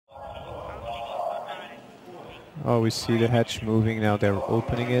Oh, we see the hatch moving now. They're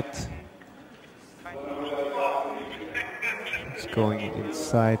opening it. It's going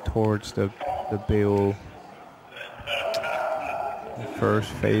inside towards the bill. The first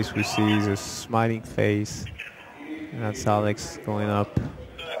face we see is a smiling face. And that's Alex going up.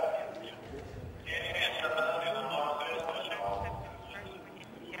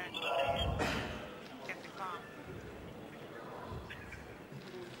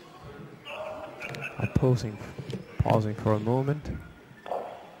 I'm pausing for a moment.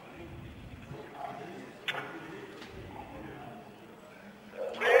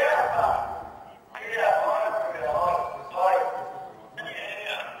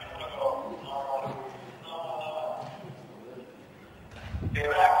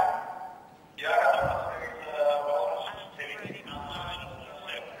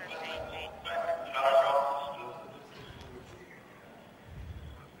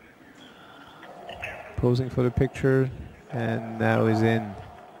 Posing for the picture, and now he's in.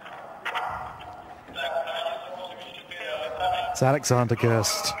 It's Alexander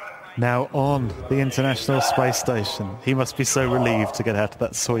Gerst now on the International Space Station. He must be so relieved to get out of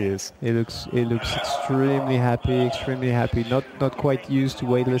that Soyuz. He looks extremely happy. Not quite used to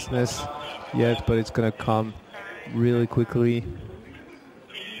weightlessness yet, but it's gonna come really quickly.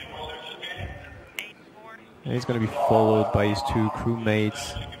 And he's gonna be followed by his two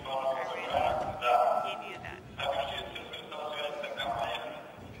crewmates.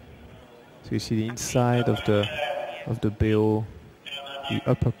 So you see the inside of the bill, the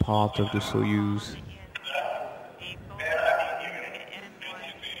upper part of the Soyuz.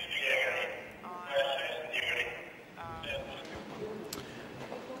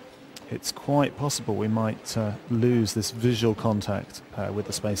 It's quite possible we might lose this visual contact with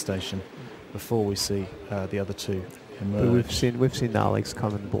the space station before we see the other two emerge. But we've seen Alex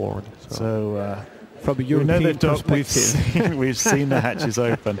come on board. So from a European perspective, we've seen the hatches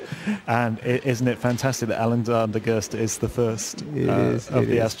open, and isn't it fantastic that Alexander Gerst is the first of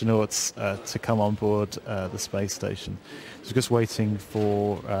the astronauts to come on board the space station? So just waiting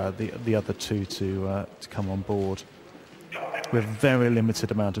for the other two to come on board. We have a very limited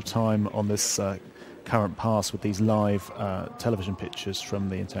amount of time on this current pass with these live television pictures from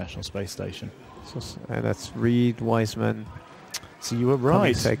the International Space Station. And that's Reid Wiseman. So you were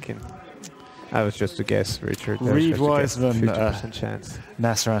right. Second. I was just a guess, Richard. Reid Wiseman, 50% chance.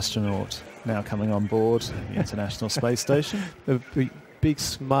 NASA astronaut, now coming on board the International Space Station. A big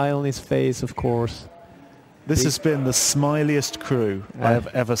smile on his face, of course. This has been the smiliest crew I have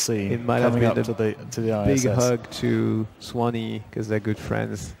ever seen. It might coming have up been to the big ISS. hug to Swanee because they're good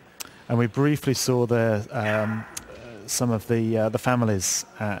friends. And we briefly saw there some of the families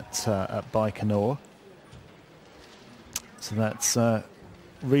at Baikonur. So that's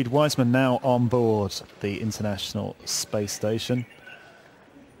Reid Wiseman now on board the International Space Station.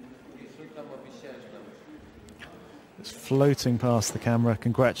 It's floating past the camera.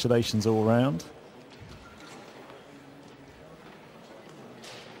 Congratulations all round.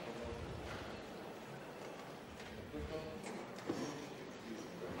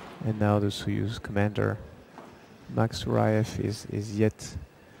 And now the Soyuz commander, Maxim Suraev, is yet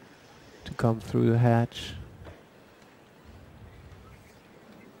to come through the hatch.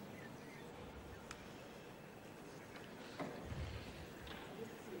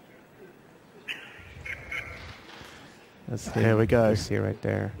 Here we go. You see right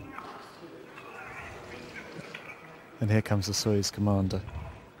there. And here comes the Soyuz commander.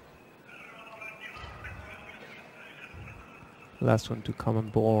 Last one to come on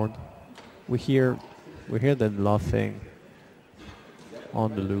board. We hear them laughing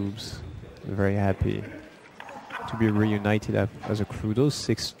on the loops. They're very happy to be reunited as a crew. Those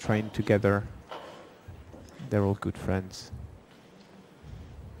 6 trained together. They're all good friends.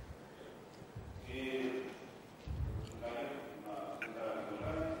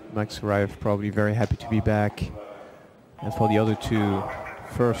 Max Suraev probably very happy to be back. And for the other two,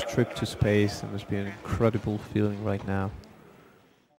 first trip to space, it must be an incredible feeling right now.